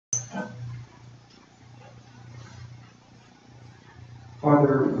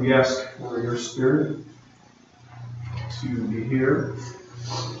Father, we ask for your Spirit to be here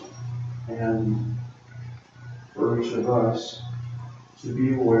and for each of us to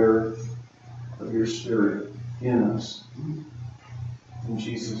be aware of your Spirit in us. In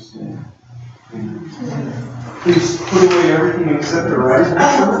Jesus' name. Amen. Please put away everything except the rising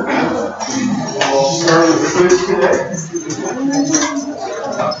sun. We'll start with the quiz today.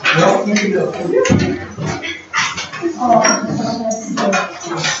 No, you can go.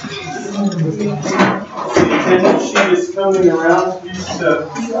 The attendance sheet is coming around. Please be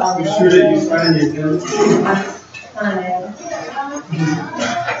sure that you sign the attendance sheet.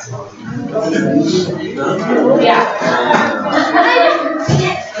 Yeah.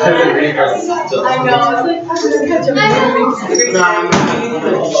 I know.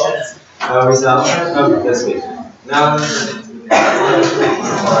 This week. No.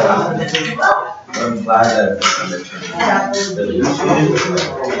 I'm glad that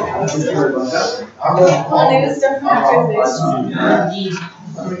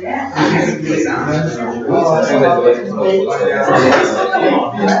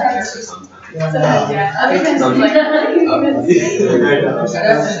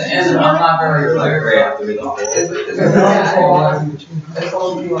I'm not very great after we don't I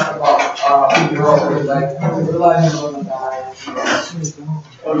told you about girl like realizing on the guy.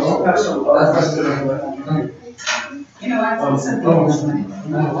 You know,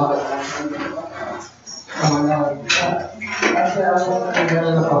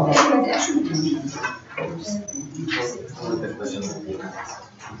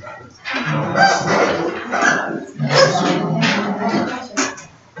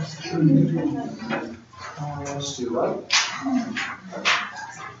 Let's do right.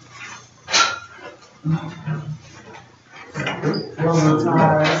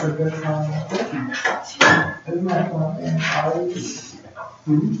 That's a good time. Isn't that fun?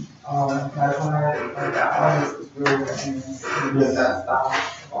 That's when I was really good that style.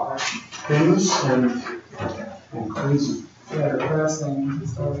 Famous and crazy. Yeah, the first thing he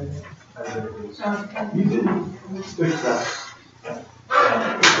started. You did. Stick that.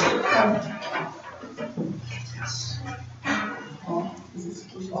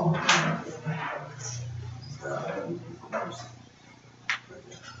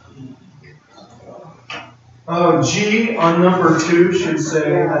 G on number 2 should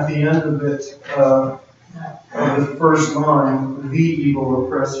say at the end of it, of the first line, the evil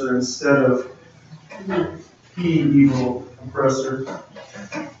oppressor instead of he evil oppressor.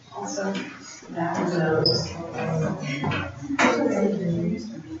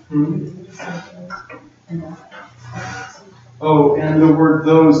 Oh, and the word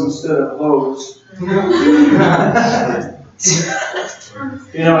those instead of those.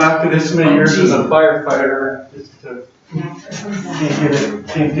 You know, after this many years as a firefighter,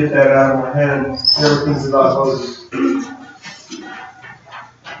 can't get that out of my head. Everything's about hoses.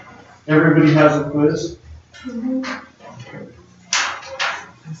 Everybody has a quiz?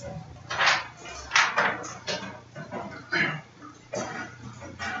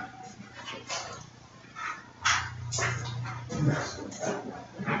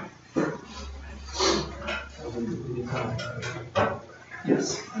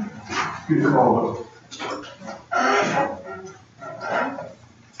 Yes. Good call.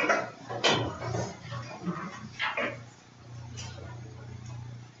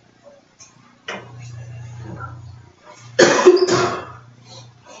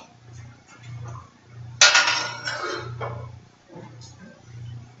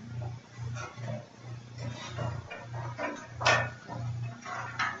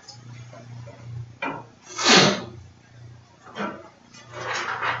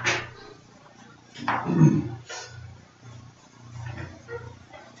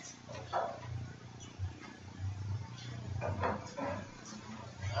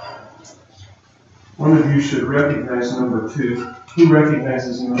 One of you should recognize number 2. Who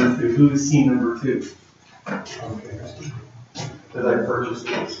recognizes number 2? Who has seen number 2? Okay. That I purchased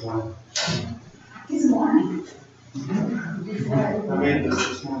this one. This morning. I made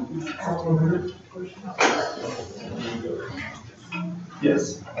this morning.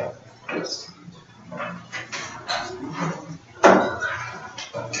 Yes. Yes.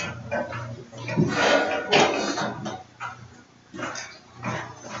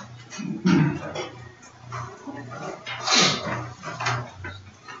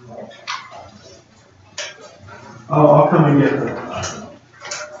 I'll come and get them.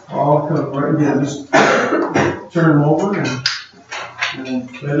 I'll come right again. Just turn them over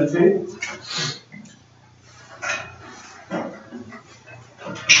and meditate.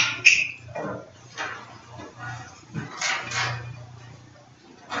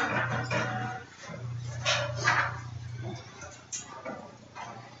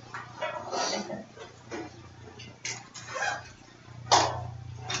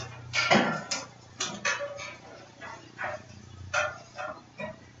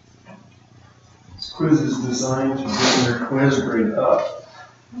 quiz is designed to bring their quiz grade up.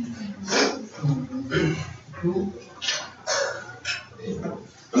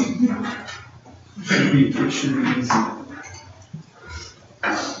 It should be easy.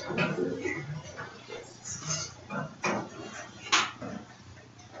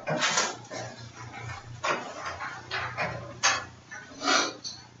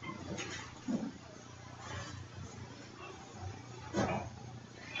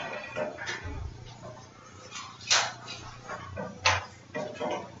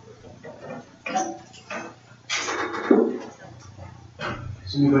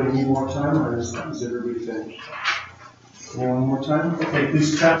 Does anybody need more time, or is everybody finished? One more time? Okay,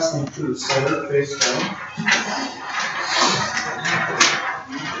 please pass them to the center, face down.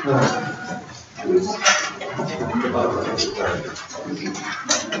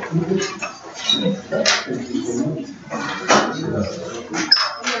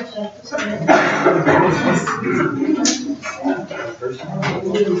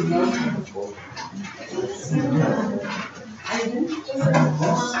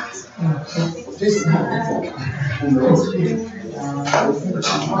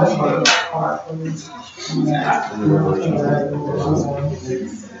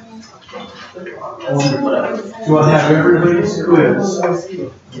 Do I have everybody's quiz?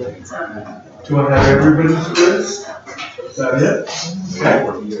 Do I have everybody's quiz? Is that it?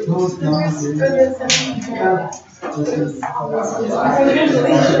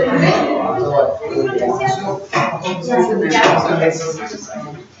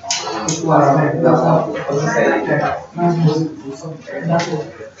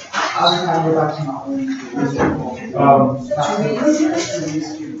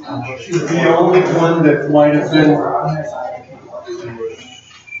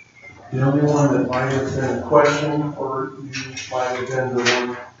 The only one that might have been a question, or you might have been the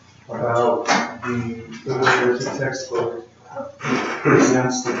one about the way there's a textbook that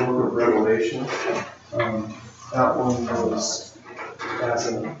presents the book of Revelation. That one was as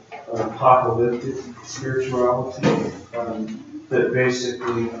an apocalyptic spirituality that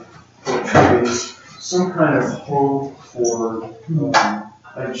basically portrays some kind of hope for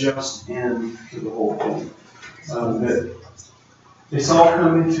a just end to the whole thing. That it's all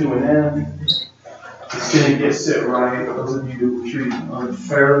coming to an end. It's going to get set right. Those of you who were treated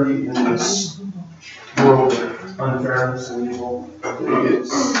unfairly in this world of unfairness and evil,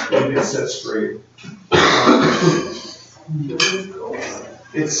 it gets set straight.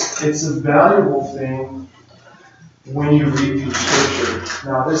 It's a valuable thing when you read through Scripture.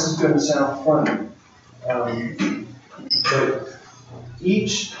 Now, this is going to sound funny, but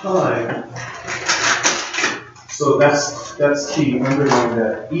each time, so that's key, underline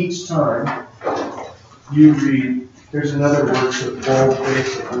that. Each time you read, there's another word to bold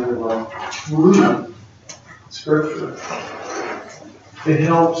face to underline, through Scripture. It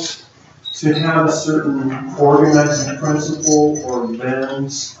helps to have a certain organizing principle or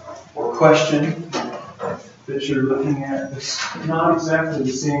lens or question that you're looking at. It's not exactly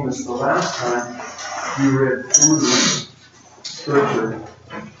the same as the last time you read through Scripture.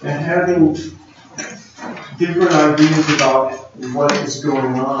 And having different ideas about what is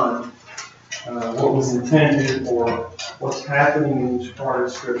going on, what was intended, or what's happening in each part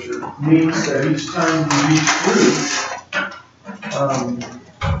of Scripture means that each time you read through,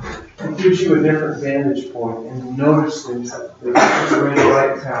 it gives you a different vantage point, and you notice things that you're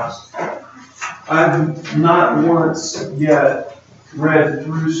right past. I've not once yet read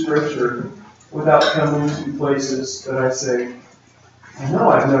through Scripture without coming to places that I say, I know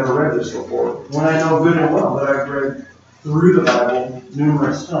I've never read this before, when I know good and well that I've read through the Bible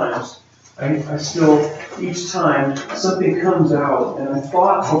numerous times. I still, each time, something comes out, and I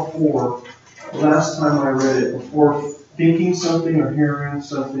thought before, the last time I read it, before thinking something or hearing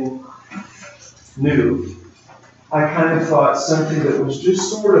something new, I kind of thought something that was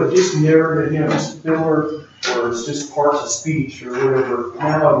just sort of just narrative, just filler, or it's just parts of speech or whatever.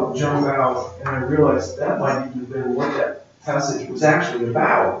 Now I would jump out, and I realized that might even have been what that passage was actually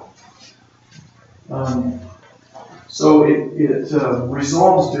about. So it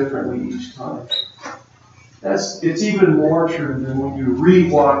resolves differently each time. It's even more true than when you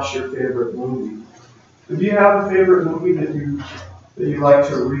rewatch your favorite movie. Do you have a favorite movie that you like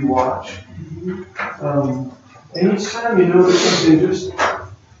to rewatch? And each time you notice something just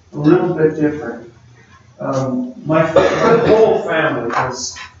a little bit different. My whole family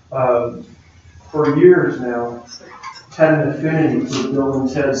has, for years now, had an affinity for Bill and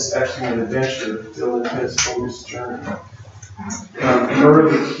Ted's Excellent Adventure, Bill and Ted's Bogus Journey.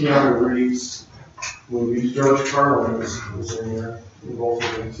 Early Keanu Reeves movies, George Carlin was in there, in both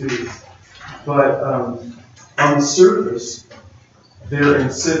of them too. But on the surface, they're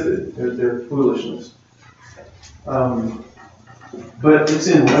insipid, they're foolishness. But it's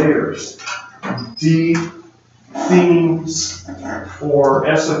in layers, deep themes or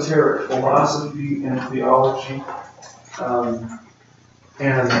esoteric philosophy and theology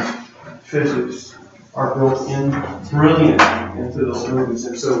and physics are built in brilliantly into those movies.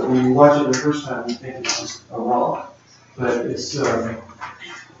 And so when you watch it the first time, you think it's just a romp. But it's got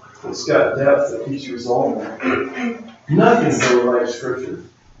depth that keeps you resolving. Nothing though like Scripture.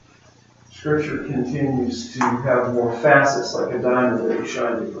 Scripture continues to have more facets, like a diamond that you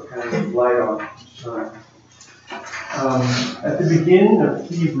shine different kinds of light on each time. At the beginning of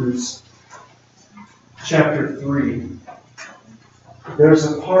Hebrews chapter 3, there's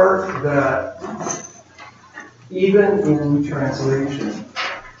a part that even in translation,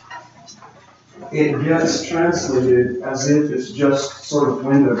 it gets translated as if it's just sort of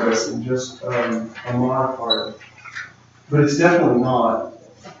window dressing, just a modifier. But it's definitely not.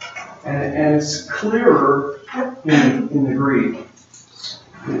 And it's clearer in the Greek.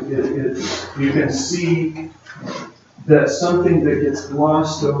 You can see that something that gets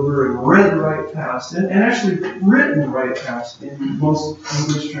glossed over and read right past, and actually written right past in most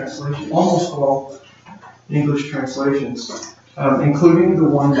English translations, almost all English translations, including the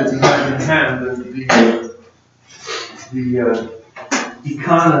one that we have in hand, the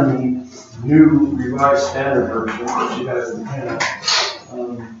Economy New Revised Standard Version that she has in hand.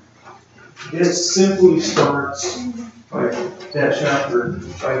 It simply starts by that chapter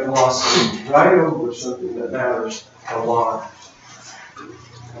by glossing right over something that matters a lot.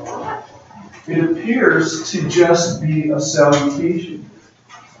 It appears to just be a salutation,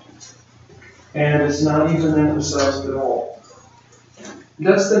 and it's not even emphasized at all.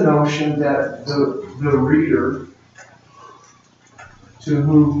 That's the notion that the reader to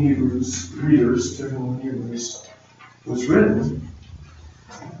whom Hebrews was written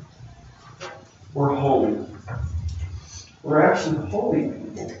were holy. We're actually holy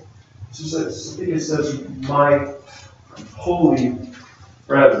people. I think it says, my holy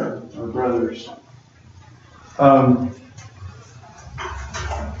brethren or brothers.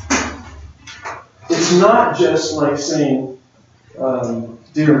 It's not just like saying,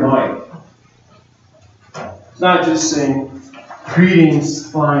 dear Mike. It's not just saying, greetings,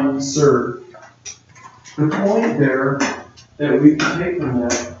 fine sir. The point there that we can take from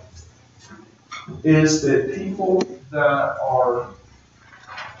that is that people that are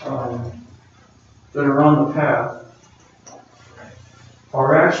on the path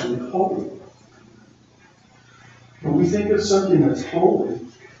are actually holy. When we think of something that's holy,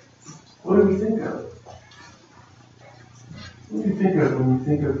 what do we think of? What do you think of when you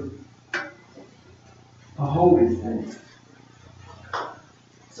think of a holy thing?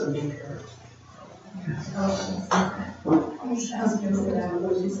 Something pure.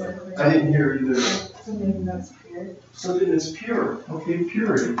 I didn't hear either. Something that's pure. Something that's pure. Okay,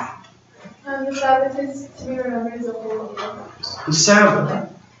 purity. The Sabbath is to be remembered as a holy day. The Sabbath.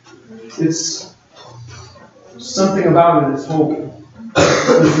 It's something about it is holy.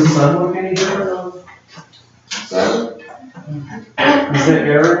 Does the sun look any different on Sabbath? Is the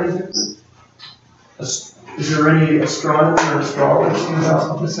air any different? Is there any astronomy or astrology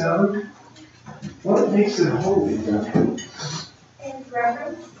about the Sabbath? What makes it holy then? And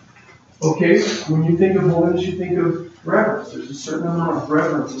reverence. Okay, when you think of holiness, you think of reverence. There's a certain amount of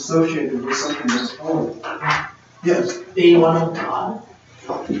reverence associated with something that's holy. Yes? Being one with God.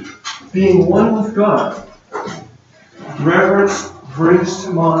 Being one with God. Reverence brings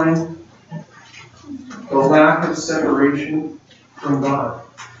to mind the lack of separation from God.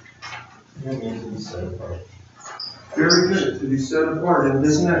 Very good, to be set apart. And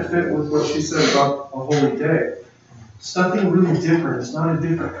doesn't that fit with what she said about a holy day? It's nothing really different. It's not a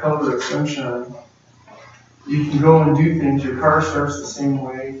different color of sunshine. You can go and do things. Your car starts the same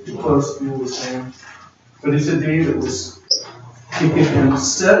way. Your clothes feel the same. But it's a day that was taken and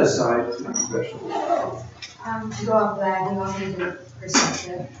set aside to be special. To go off that, I think also need to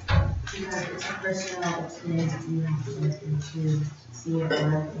perspective, because it's a personal experience to see it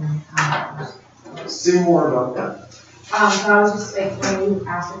work and how it works. Say more about that. So I was just like, when you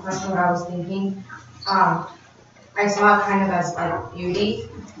asked the question, what I was thinking, I saw it kind of as like beauty.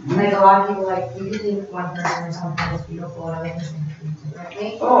 Like a lot of people, like you could think one person or something is beautiful, and other person can think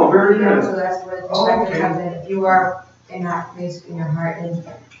differently. Oh, very good. So that's where the perspective comes in. If you are in that place in your heart, and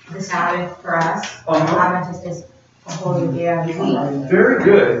the Sabbath for us, Adventist is a holy day of the week. Very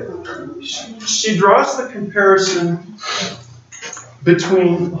good. She draws the comparison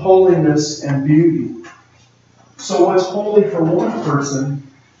between holiness and beauty. So what's holy for one person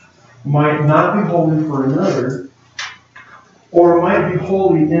might not be holy for another, or might be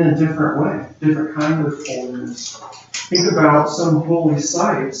holy in a different way, different kind of holiness. Think about some holy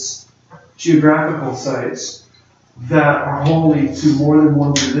sites, geographical sites, that are holy to more than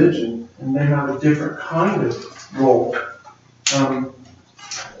one religion, and they have a different kind of role.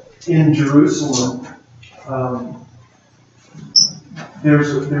 In Jerusalem,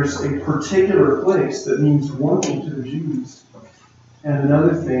 there's a particular place that means one thing to the Jews and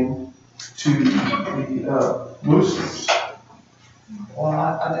another thing to the Muslims. Well,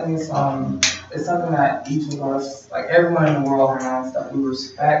 I think it's something that each of us, like everyone in the world has, that we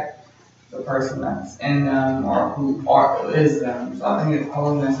respect the person that's in them or who is them. So I think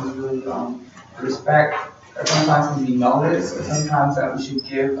holiness is really respect that sometimes can be noticed, or sometimes that we should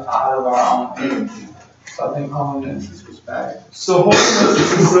give out of our own energy. So I think holiness is respect. So holiness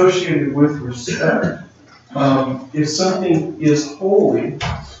is associated with respect. If something is holy,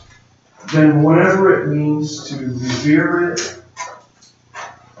 then whatever it means to revere it,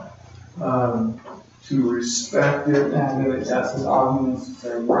 to respect it, And give it justice, arguments,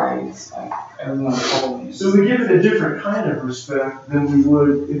 their rights, like everyone's holiness. so we give it a different kind of respect than we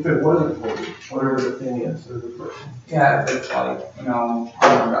would if it wasn't holy, whatever the thing is or the person. Yeah, if it's like, the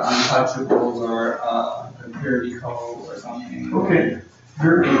untouchables or the purity code or something. Okay,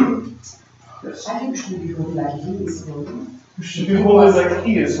 very good. Yes. I think we should be holy like he is holy. We should be holy like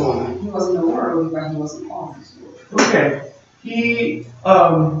he is holy. He was in the world, but he wasn't on this world. Okay, he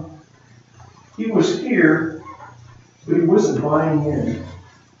was here, but he wasn't buying in.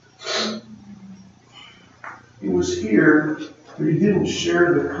 He was here, but he didn't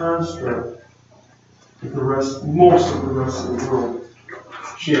share the construct that most of the rest of the world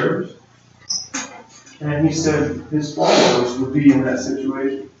shares. And he said his followers would be in that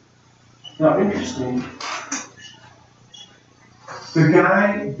situation. Now, interesting. The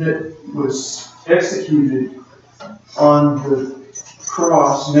guy that was executed on the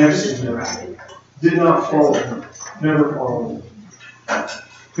cross next to him did not follow him, never followed him.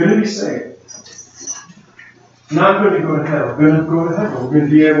 Going to be saved. Not going to go to hell. Going to go to heaven. We're going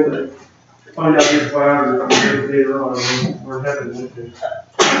to be able to find out his biography later on when we're in heaven with him.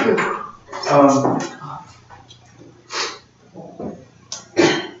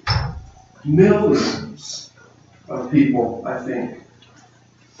 Millions of people, I think,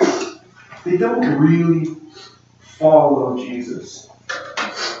 they don't really follow Jesus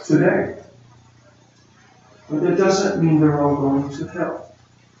today. But that doesn't mean they're all going to hell.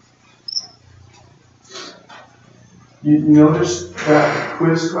 You notice that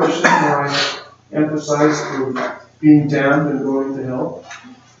quiz question where I emphasized being damned and going to hell?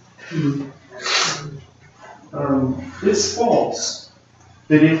 It's false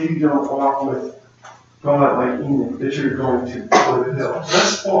that if you don't walk with God like Enoch, that you're going to go to hell.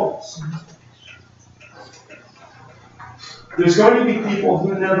 That's false. There's going to be people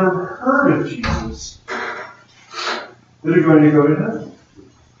who never heard of Jesus that are going to go to heaven.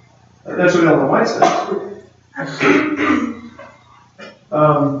 That's what Ellen White says.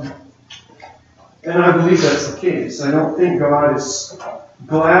 And I believe that's the case. I don't think God is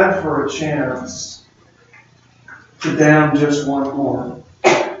glad for a chance to damn just one more.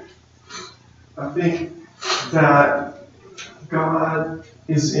 I think that God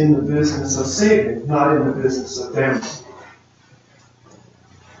is in the business of saving, not in the business of damning.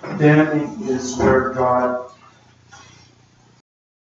 Damning is where God